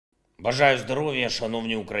Бажаю здоров'я,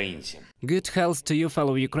 шановні українці. Good health to you,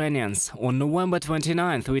 fellow Ukrainians. On November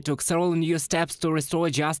 29th, we took several new steps to restore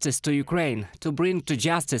justice to Ukraine, to bring to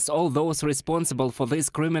justice all those responsible for this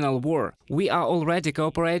criminal war. We are already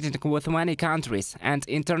cooperating with many countries and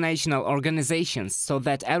international organizations so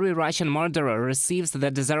that every Russian murderer receives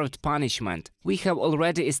the deserved punishment. We have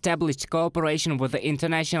already established cooperation with the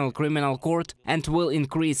International Criminal Court and will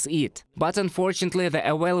increase it. But unfortunately, the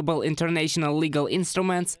available international legal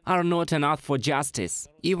instruments are not enough for justice.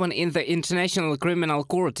 Even in the International Criminal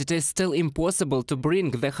Court, it is still impossible to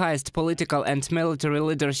bring the highest political and military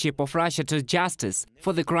leadership of Russia to justice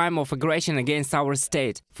for the crime of aggression against our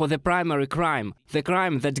state, for the primary crime, the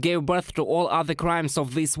crime that gave birth to all other crimes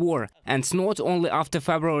of this war, and not only after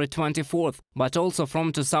February 24th, but also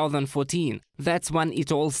from 2014. That's when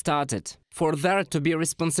it all started. For there to be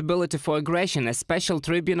responsibility for aggression, a special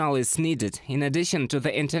tribunal is needed, in addition to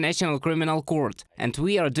the International Criminal Court, and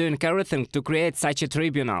we are doing everything to create such a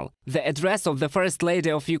tribunal. The address of the First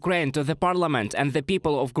Lady of Ukraine to the Parliament and the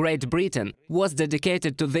people of Great Britain was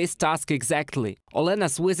dedicated to this task exactly.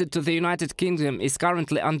 Olena's visit to the United Kingdom is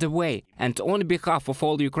currently underway, and on behalf of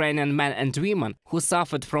all Ukrainian men and women who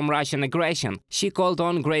suffered from Russian aggression, she called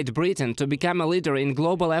on Great Britain to become a leader in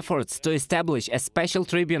global efforts to establish a special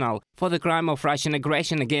tribunal for the crime of Russian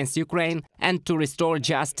aggression against Ukraine and to restore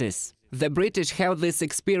justice. The British have this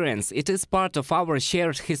experience. It is part of our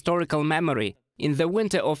shared historical memory. In the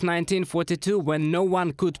winter of 1942, when no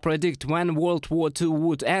one could predict when World War II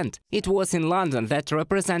would end, it was in London that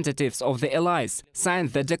representatives of the Allies signed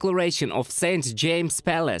the Declaration of St. James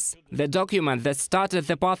Palace, the document that started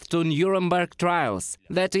the path to Nuremberg trials,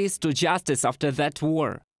 that is, to justice after that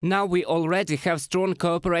war. Now we already have strong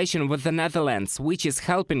cooperation with the Netherlands, which is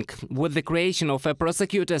helping with the creation of a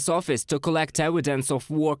prosecutor's office to collect evidence of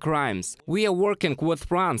war crimes. We are working with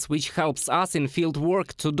France, which helps us in field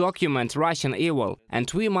work to document Russian evil. And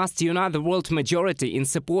we must unite the world majority in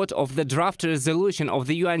support of the draft resolution of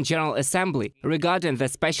the UN General Assembly regarding the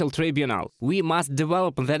Special Tribunal. We must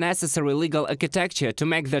develop the necessary legal architecture to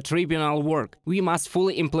make the tribunal work. We must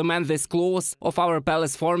fully implement this clause of our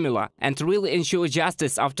Palace formula and really ensure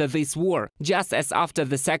justice after this war, just as after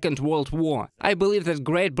the Second World War. I believe that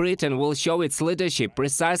Great Britain will show its leadership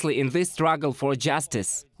precisely in this struggle for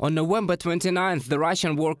justice. On November 29th, the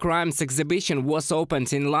Russian War Crimes exhibition was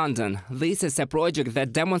opened in London. This is a project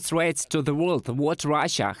that demonstrates to the world what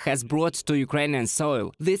Russia has brought to Ukrainian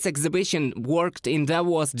soil. This exhibition worked in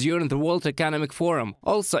Davos during the World Economic Forum,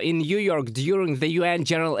 also in New York during the UN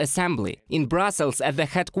General Assembly, in Brussels at the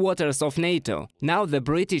headquarters of NATO. Now the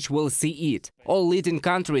British will see it. All leading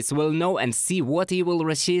countries will know and see what evil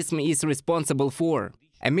racism is responsible for.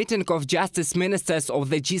 A meeting of justice ministers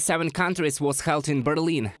of the G7 countries was held in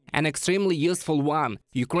Berlin, an extremely useful one.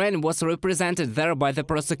 Ukraine was represented there by the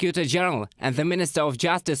Prosecutor General and the Minister of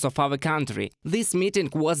Justice of our country. This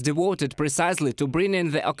meeting was devoted precisely to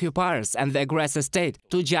bringing the occupiers and the aggressor state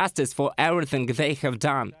to justice for everything they have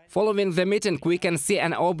done. Following the meeting, we can see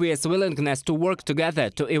an obvious willingness to work together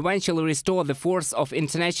to eventually restore the force of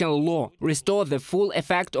international law, restore the full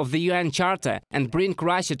effect of the UN Charter, and bring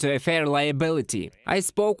Russia to a fair liability. I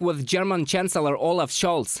spoke with German Chancellor Olaf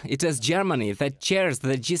Scholz. It is Germany that chairs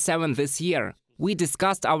the G7 this year. We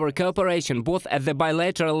discussed our cooperation both at the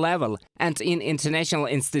bilateral level and in international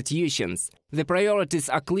institutions. The priorities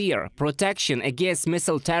are clear: protection against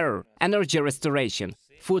missile terror, energy restoration,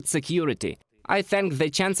 food security. I thank the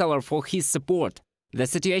Chancellor for his support. The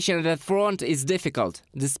situation at the front is difficult.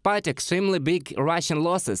 Despite extremely big Russian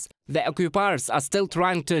losses, the occupiers are still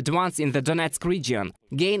trying to advance in the Donetsk region,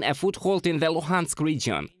 gain a foothold in the Luhansk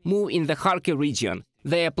region, move in the Kharkiv region.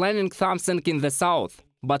 They are planning something in the south.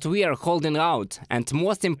 But we are holding out, and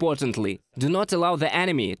most importantly, do not allow the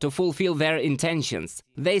enemy to fulfill their intentions.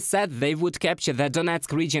 They said they would capture the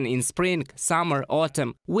Donetsk region in spring, summer,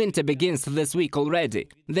 autumn. Winter begins this week already.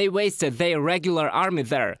 They wasted their regular army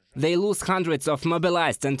there. They lose hundreds of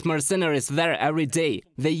mobilized and mercenaries there every day.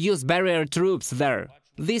 They use barrier troops there.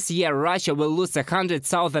 This year Russia will lose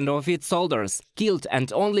 100,000 of its soldiers, killed,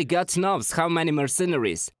 and only God knows how many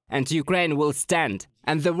mercenaries. And Ukraine will stand.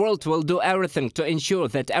 And the world will do everything to ensure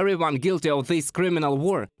that everyone guilty of this criminal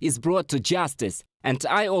war is brought to justice. And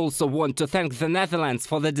I also want to thank the Netherlands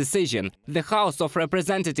for the decision. The House of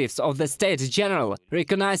Representatives of the States General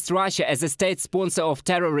recognized Russia as a state sponsor of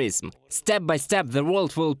terrorism. Step by step, the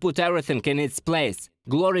world will put everything in its place.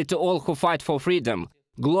 Glory to all who fight for freedom.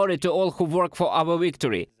 Glory to all who work for our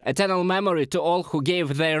victory. Eternal memory to all who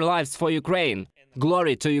gave their lives for Ukraine.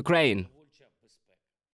 Glory to Ukraine.